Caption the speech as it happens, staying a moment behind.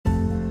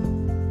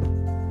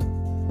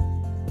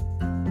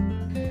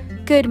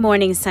Good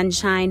morning,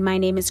 sunshine. My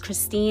name is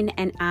Christine,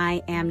 and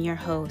I am your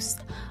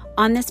host.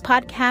 On this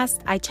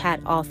podcast, I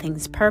chat all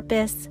things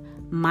purpose,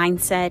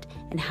 mindset,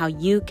 and how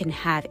you can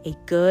have a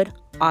good,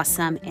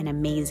 awesome, and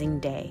amazing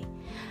day.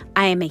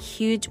 I am a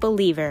huge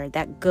believer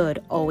that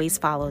good always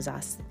follows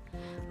us.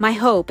 My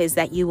hope is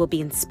that you will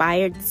be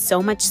inspired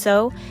so much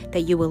so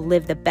that you will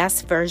live the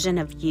best version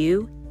of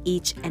you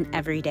each and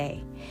every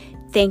day.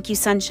 Thank you,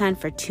 sunshine,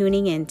 for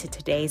tuning in to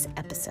today's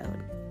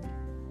episode.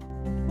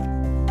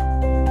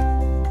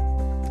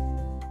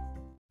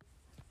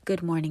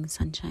 Good morning,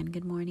 sunshine.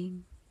 Good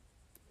morning.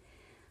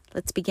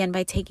 Let's begin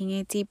by taking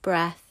a deep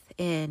breath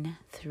in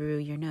through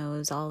your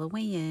nose all the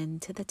way in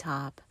to the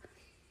top.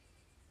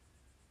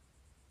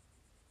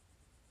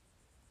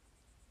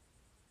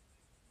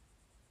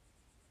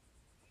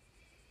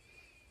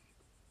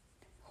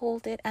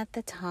 Hold it at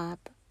the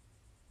top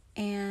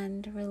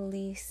and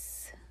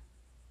release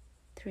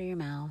through your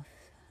mouth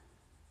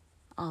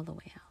all the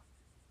way out.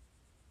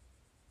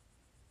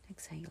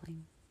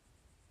 Exhaling.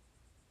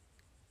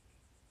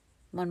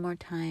 One more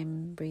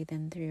time, breathe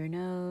in through your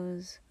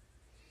nose.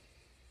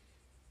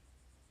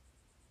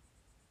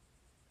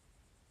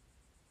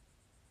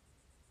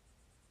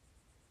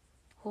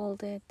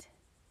 Hold it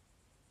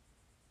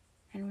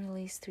and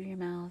release through your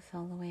mouth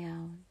all the way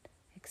out,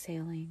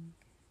 exhaling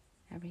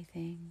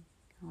everything,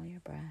 all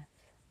your breath,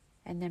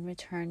 and then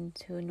return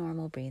to a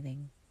normal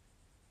breathing.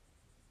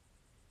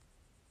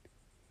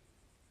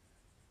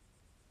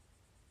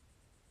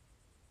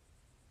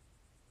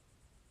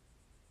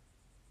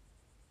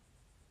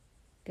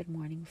 Good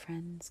morning,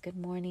 friends. Good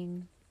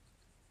morning.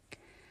 I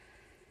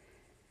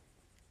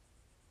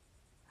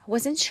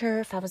wasn't sure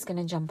if I was going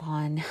to jump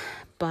on,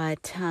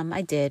 but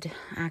I did.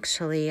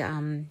 Actually,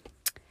 as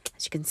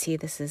you can see,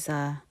 this is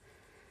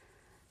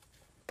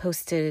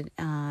posted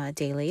a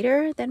day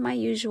later than my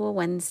usual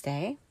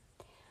Wednesday.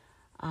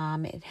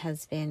 It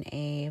has been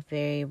a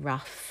very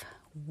rough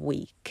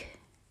week.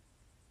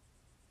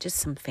 Just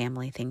some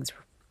family things.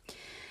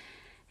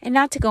 And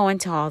not to go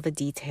into all the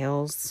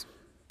details,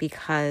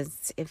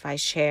 because if I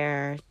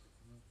share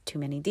too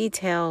many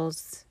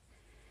details,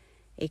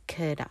 it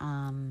could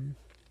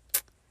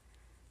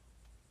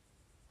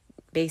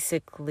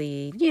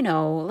basically, I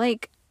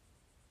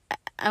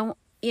don't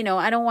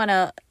want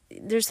to,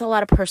 there's a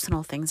lot of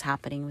personal things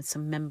happening with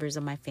some members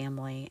of my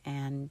family,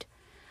 and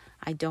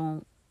I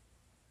don't,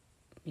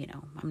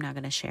 I'm not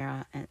going to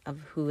share of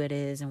who it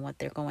is and what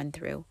they're going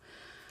through.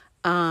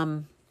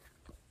 I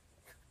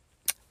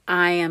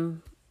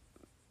am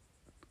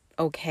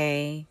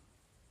okay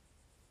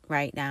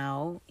right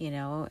now,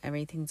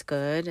 everything's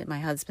good. My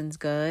husband's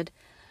good.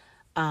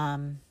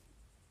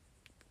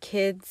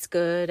 Kids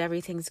good.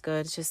 Everything's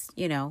good. It's just,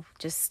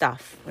 just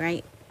stuff,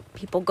 right?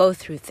 People go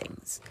through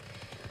things.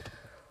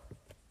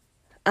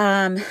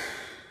 And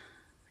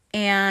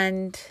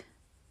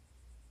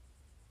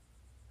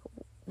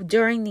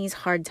during these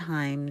hard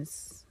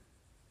times,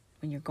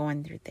 when you're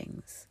going through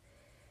things,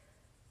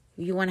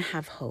 you want to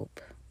have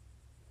hope.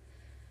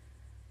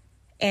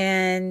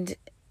 And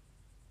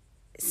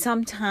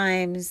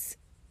sometimes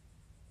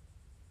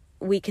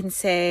we can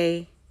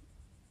say,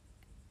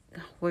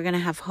 we're going to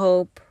have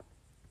hope.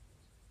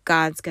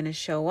 God's going to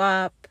show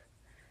up.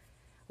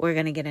 We're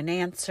going to get an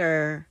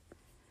answer.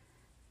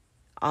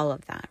 All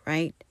of that,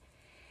 right?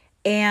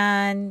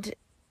 But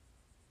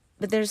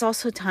there's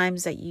also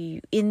times that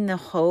in the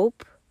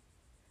hope,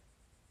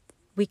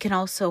 we can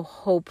also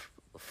hope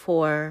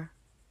for.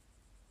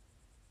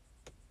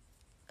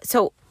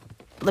 So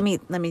let me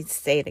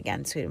say it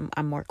again so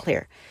I'm more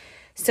clear.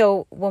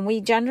 So when we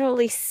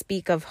generally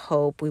speak of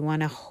hope, we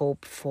want to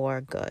hope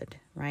for good,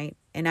 right?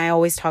 And I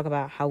always talk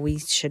about how we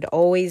should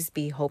always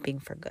be hoping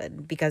for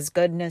good, because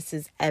goodness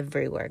is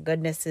everywhere.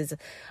 Goodness is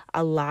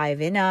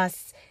alive in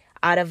us,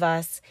 out of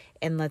us,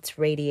 and let's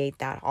radiate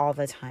that all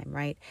the time,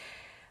 right?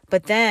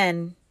 But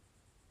then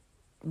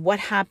what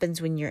happens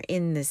when you're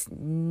in this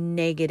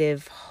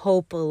negative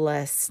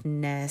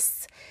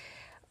hopelessness?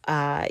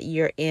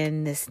 You're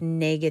in this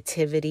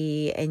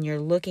negativity and you're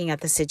looking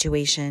at the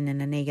situation in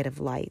a negative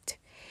light.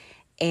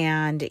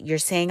 And you're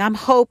saying, I'm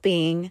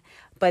hoping,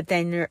 but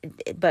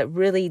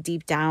really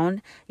deep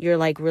down, you're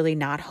like really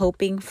not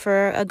hoping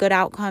for a good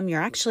outcome.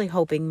 You're actually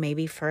hoping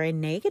maybe for a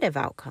negative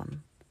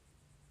outcome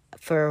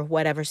for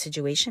whatever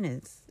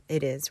situation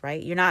it is,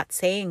 right? You're not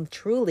saying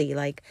truly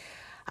like,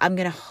 I'm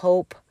going to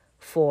hope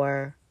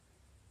for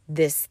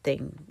this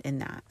thing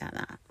and that and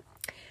that.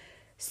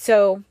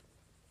 So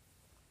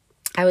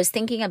I was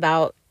thinking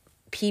about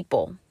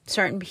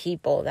certain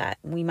people that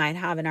we might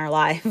have in our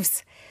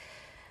lives.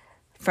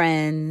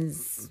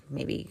 Friends,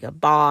 maybe a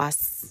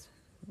boss,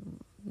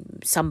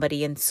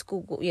 somebody in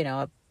school,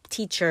 a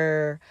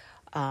teacher,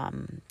 a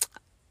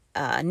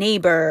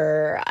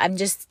neighbor. I'm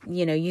just,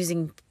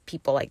 using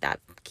people like that.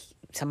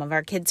 Some of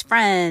our kids'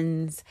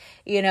 friends,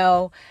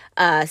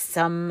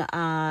 some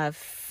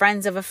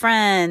friends of a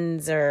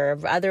friends or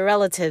other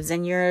relatives.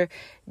 And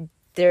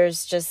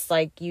there's just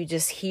like, you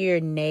just hear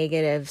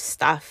negative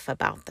stuff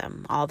about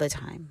them all the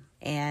time.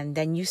 And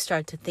then you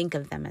start to think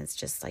of them as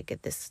just like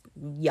this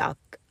yuck,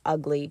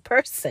 ugly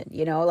person,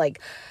 like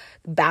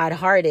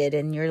bad-hearted,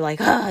 and you're like,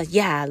 oh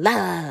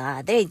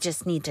yeah, they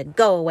just need to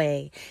go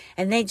away,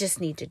 and they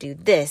just need to do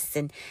this,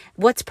 and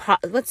what's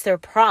their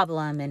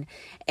problem,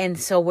 and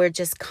so we're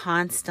just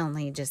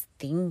constantly just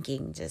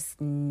thinking just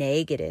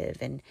negative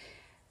and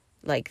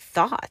like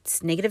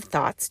negative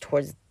thoughts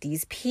towards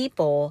these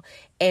people,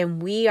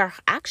 and we are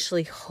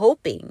actually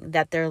hoping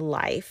that their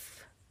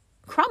life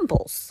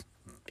crumbles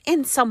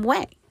in some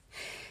way.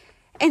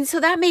 And so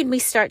that made me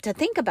start to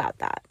think about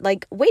that.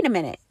 Like, wait a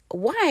minute.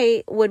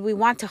 Why would we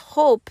want to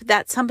hope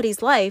that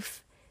somebody's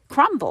life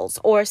crumbles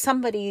or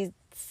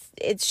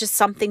it's just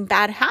something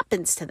bad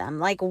happens to them?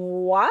 Like,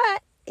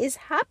 what is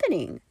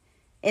happening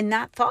in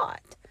that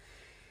thought?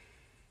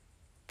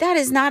 That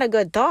is not a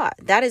good thought.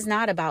 That is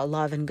not about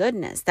love and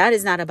goodness. That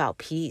is not about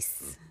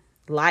peace,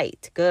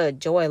 light, good,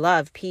 joy,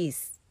 love,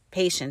 peace,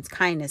 patience,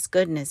 kindness,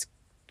 goodness,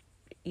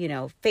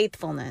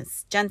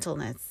 faithfulness,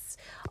 gentleness,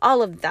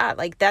 all of that.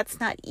 Like, that's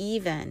not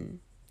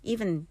even,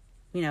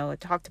 it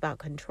talked about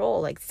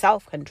control, like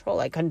self-control,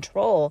 like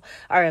control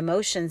our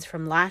emotions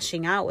from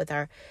lashing out with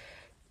our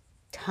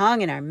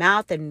tongue and our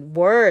mouth and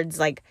words.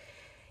 Like,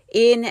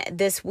 in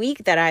this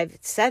week that I've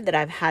said that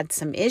I've had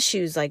some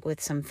issues, like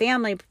with some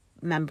family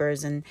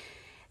members, and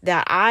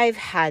that I've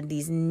had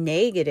these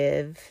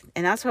negative,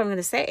 and that's what I'm going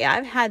to say,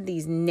 I've had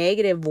these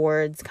negative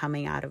words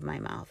coming out of my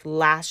mouth,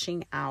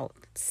 lashing out,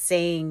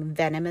 saying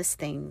venomous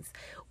things,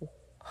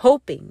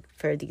 hoping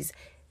for these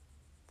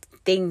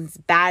things,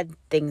 bad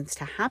things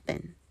to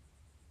happen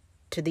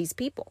to these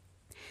people.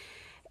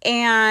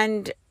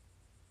 And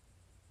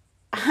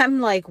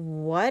I'm like,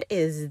 what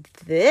is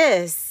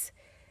this?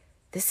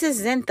 This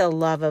isn't the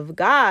love of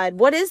God.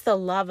 What is the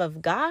love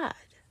of God?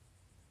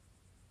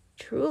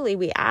 Truly,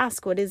 we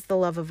ask, what is the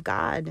love of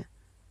God?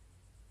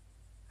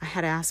 I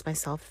had to ask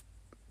myself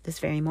this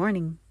very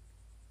morning.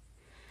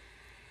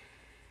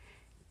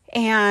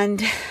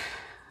 And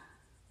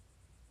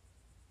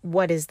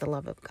what is the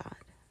love of God?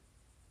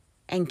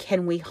 And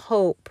can we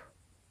hope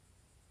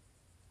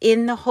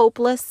in the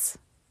hopeless?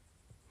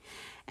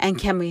 And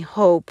can we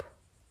hope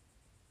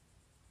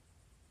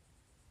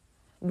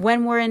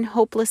when we're in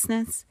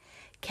hopelessness?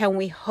 Can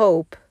we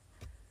hope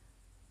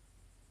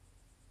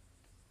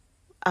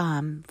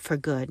for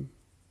good,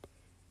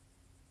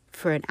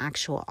 for an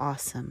actual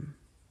awesome,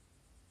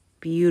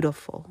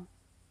 beautiful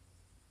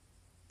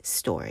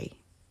story?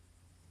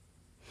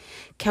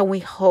 Can we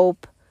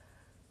hope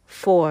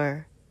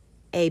for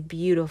a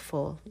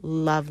beautiful,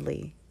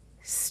 lovely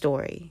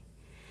story?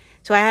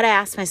 So I had to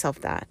ask myself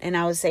that. And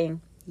I was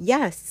saying,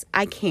 yes,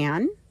 I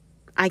can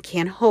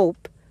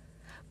hope,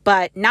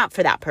 but not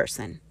for that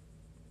person.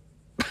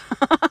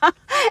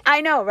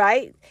 I know,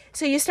 right?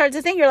 So you start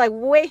to think, you're like,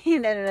 wait,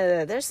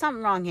 no, there's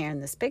something wrong here in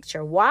this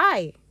picture.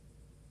 Why?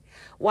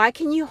 Why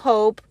can you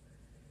hope?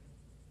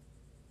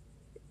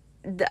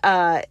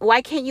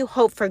 Why can't you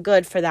hope for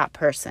good for that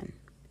person?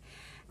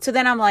 So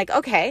then I'm like,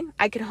 okay,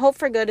 I can hope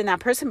for good in that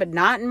person, but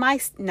not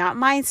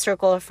my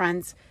circle of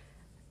friends.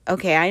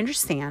 Okay, I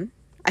understand.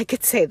 I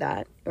could say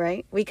that,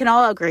 right? We can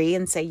all agree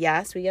and say,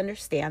 yes, we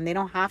understand. They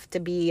don't have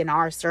to be in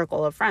our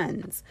circle of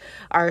friends,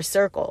 our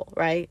circle,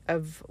 right,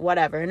 of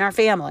whatever, in our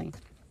family.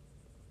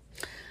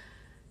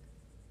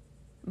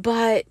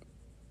 But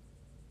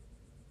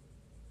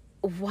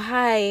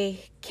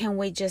why can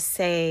we just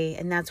say,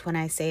 and that's when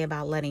I say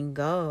about letting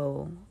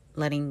go,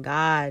 letting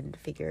God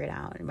figure it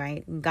out,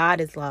 right? And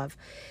God is love.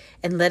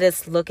 And let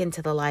us look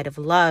into the light of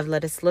love.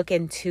 Let us look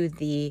into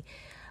the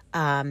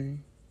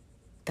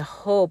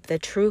hope, the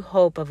true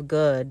hope of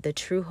good, the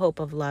true hope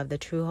of love, the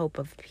true hope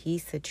of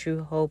peace, the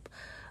true hope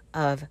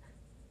of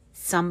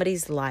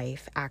somebody's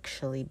life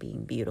actually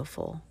being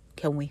beautiful.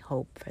 Can we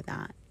hope for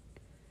that?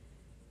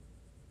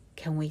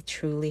 Can we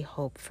truly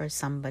hope for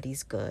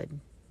somebody's good?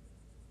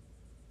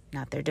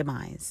 Not their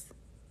demise,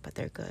 but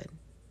their good.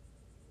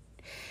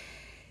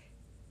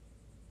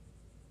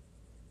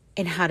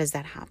 And how does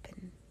that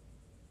happen?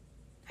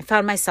 I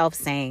found myself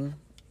saying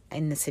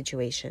in the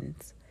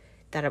situations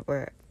that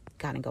we're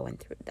kind of going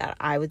through, that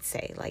I would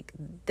say, like,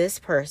 this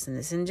person,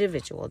 this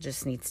individual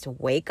just needs to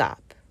wake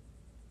up.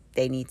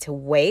 They need to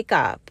wake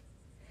up.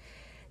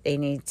 They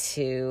need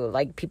to,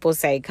 like people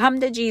say, come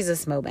to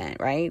Jesus moment,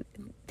 right?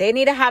 They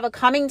need to have a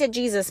coming to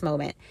Jesus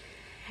moment.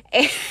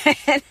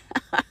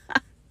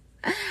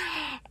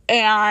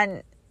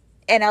 And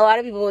a lot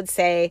of people would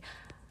say,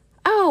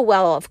 oh,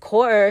 well, of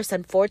course,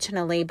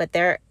 unfortunately, but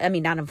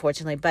not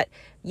unfortunately, but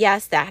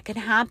yes, that can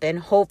happen.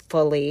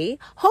 Hopefully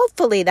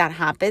that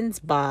happens,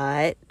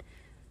 but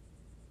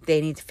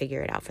they need to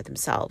figure it out for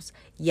themselves.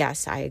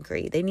 Yes, I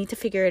agree. They need to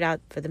figure it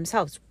out for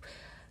themselves.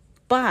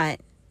 But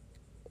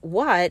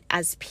what,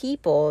 as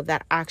people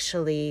that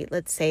actually,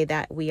 let's say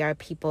that we are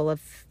people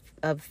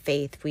of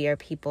faith, we are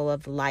people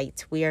of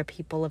light, we are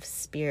people of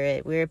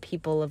spirit, we are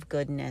people of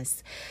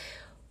goodness,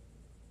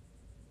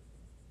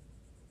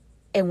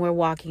 and we're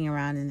walking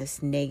around in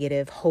this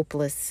negative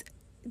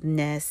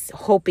hopelessness,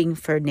 hoping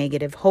for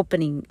negative,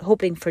 hoping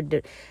for,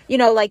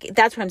 like,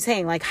 that's what I'm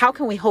saying. Like, how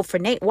can we hope for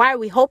why are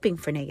we hoping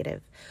for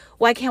negative?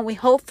 Why can't we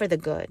hope for the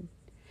good?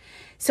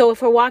 So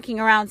if we're walking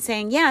around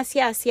saying, yes,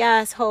 yes,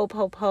 yes, hope,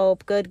 hope,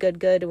 hope, good, good,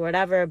 good, or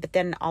whatever, but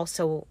then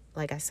also,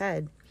 like I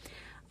said,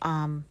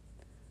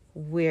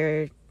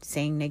 we're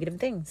saying negative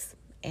things.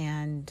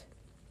 And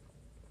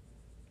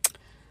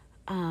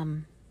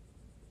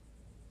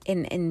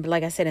in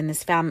like I said, in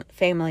this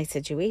family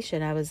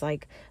situation, I was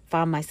like,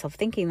 found myself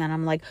thinking that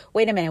I'm like,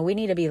 wait a minute, we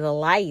need to be the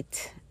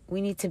light.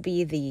 We need to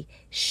be the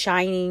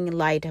shining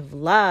light of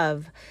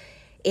love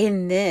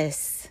in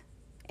this.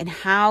 And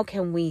how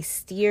can we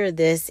steer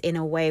this in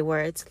a way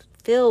where it's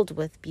filled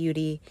with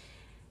beauty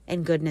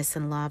and goodness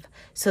and love,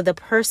 so the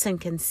person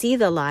can see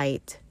the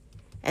light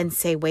and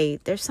say,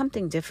 wait, there's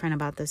something different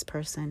about this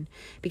person,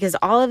 because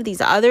all of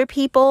these other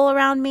people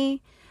around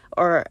me,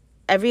 or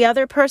every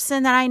other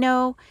person that I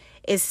know,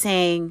 is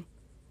saying,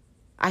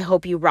 I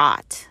hope you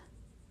rot.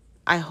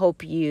 I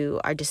hope you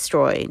are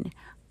destroyed.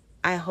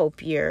 I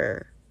hope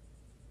you're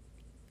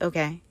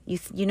okay.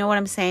 You know what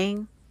I'm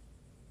saying?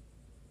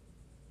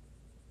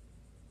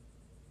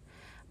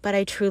 But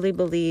I truly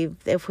believe,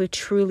 if we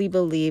truly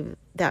believe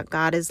that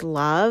God is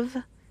love,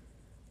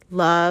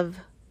 love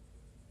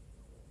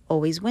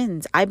always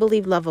wins. I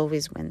believe love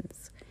always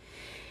wins.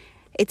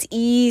 It's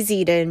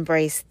easy to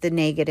embrace the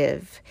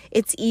negative.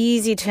 It's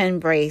easy to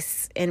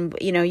embrace, and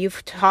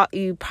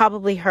you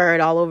probably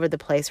heard all over the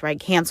place, right?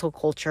 Cancel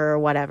culture or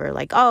whatever.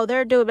 Like, oh,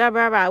 they're doing blah,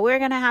 blah, blah. We're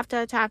going to have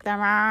to attack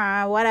them,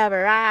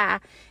 whatever.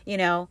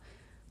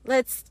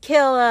 Let's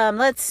kill them.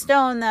 Let's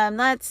stone them.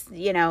 Let's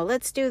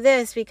do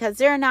this because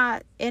they're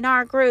not in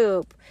our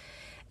group.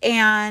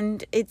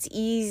 And it's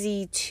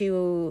easy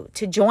to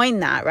join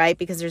that, right?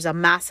 Because there's a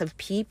mass of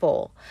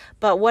people.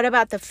 But what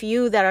about the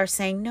few that are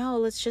saying, no,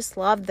 let's just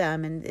love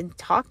them and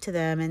talk to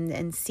them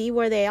and see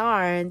where they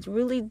are and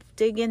really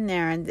dig in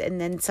there. And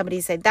then somebody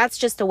say, that's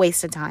just a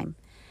waste of time.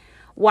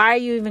 Why are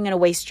you even going to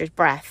waste your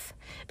breath?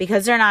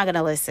 Because they're not going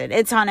to listen.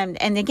 It's on them.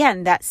 And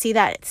again, that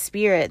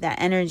spirit, that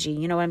energy,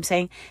 you know what I'm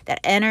saying? That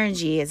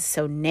energy is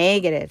so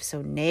negative,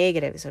 so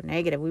negative, so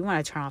negative. We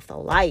want to turn off the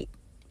light.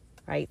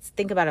 Right?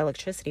 Think about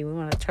electricity. We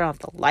want to turn off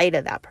the light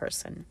of that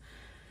person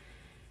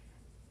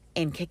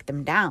and kick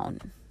them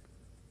down.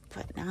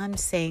 But now I'm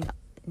saying,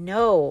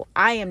 no,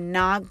 I am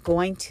not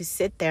going to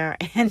sit there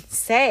and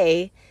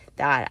say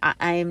that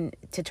I'm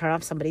to turn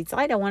off somebody's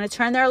light. I want to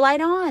turn their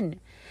light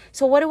on.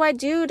 So what do I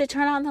do to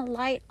turn on the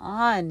light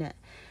on?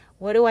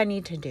 What do I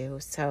need to do?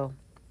 So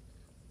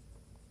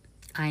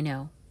I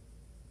know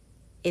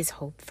is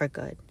hope for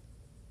good.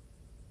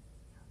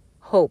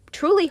 Hope,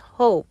 truly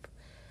hope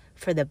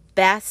for the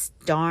best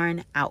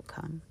darn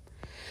outcome.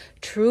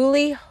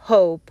 Truly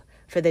hope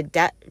for the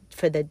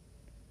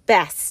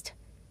best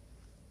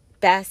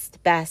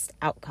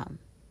outcome.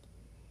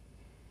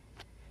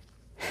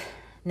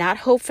 Not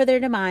hope for their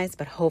demise,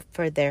 but hope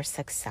for their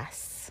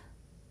success.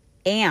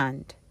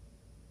 And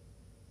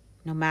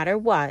no matter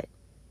what,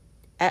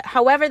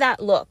 however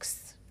that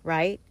looks,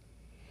 right?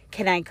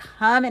 Can I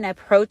come and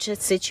approach a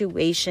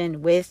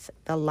situation with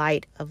the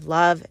light of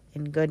love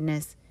and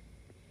goodness?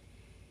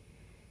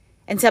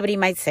 And somebody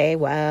might say,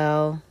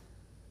 well,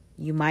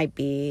 you might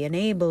be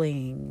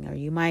enabling, or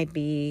you might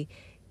be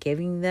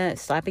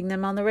slapping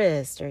them on the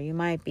wrist, or you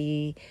might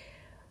be,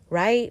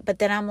 right? But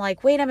then I'm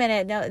like, wait a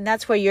minute. No, and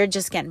that's where you're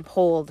just getting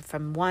pulled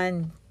from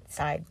one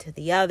side to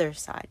the other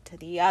side to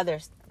the other,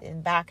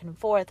 and back and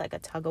forth like a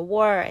tug of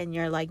war. And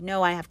you're like,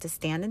 no, I have to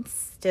stand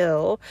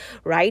still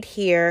right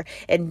here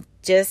and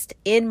just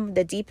in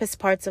the deepest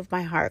parts of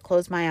my heart,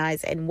 close my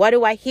eyes. And what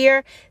do I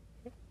hear?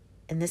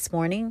 And this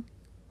morning,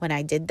 when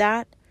I did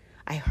that,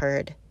 I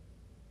heard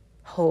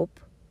hope.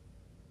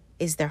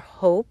 Is there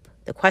hope?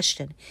 The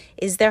question,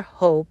 is there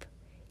hope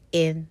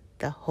in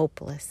the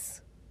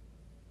hopeless?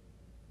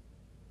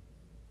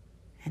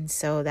 And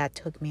so that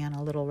took me on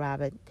a little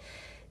rabbit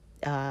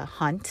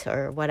hunt,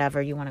 or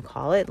whatever you want to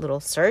call it, little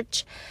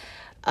search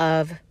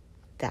of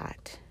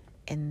that.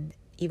 And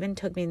even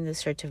took me in the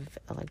search of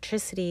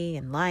electricity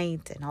and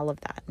light and all of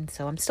that. And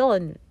so I'm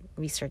still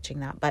researching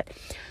that. But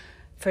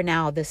for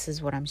now, this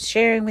is what I'm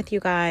sharing with you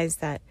guys,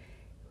 that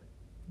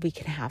we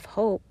can have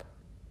hope,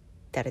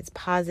 that it's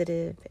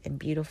positive and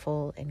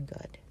beautiful and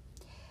good.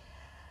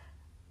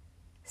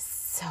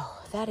 So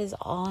that is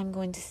all I'm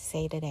going to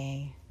say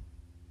today.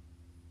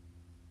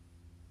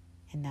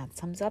 And that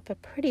sums up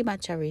pretty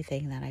much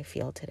everything that I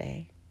feel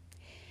today.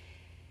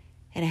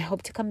 And I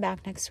hope to come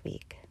back next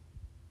week.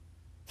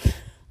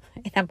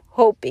 And I'm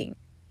hoping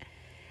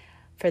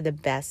for the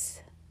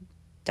best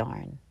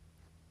darn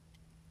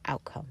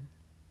outcome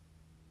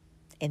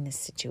in this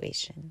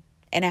situation.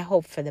 And I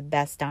hope for the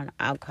best darn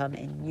outcome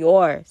in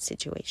your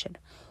situation,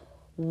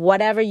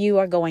 whatever you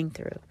are going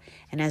through.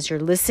 And as you're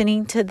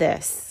listening to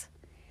this,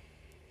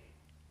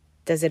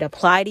 does it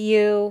apply to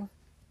you?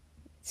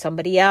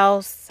 Somebody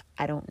else?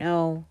 I don't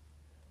know.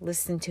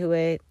 Listen to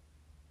it.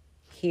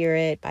 Hear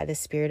it by the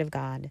Spirit of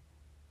God.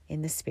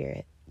 In the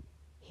Spirit.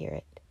 Hear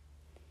it.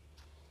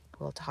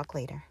 We'll talk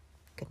later.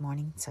 Good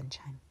morning,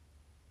 sunshine.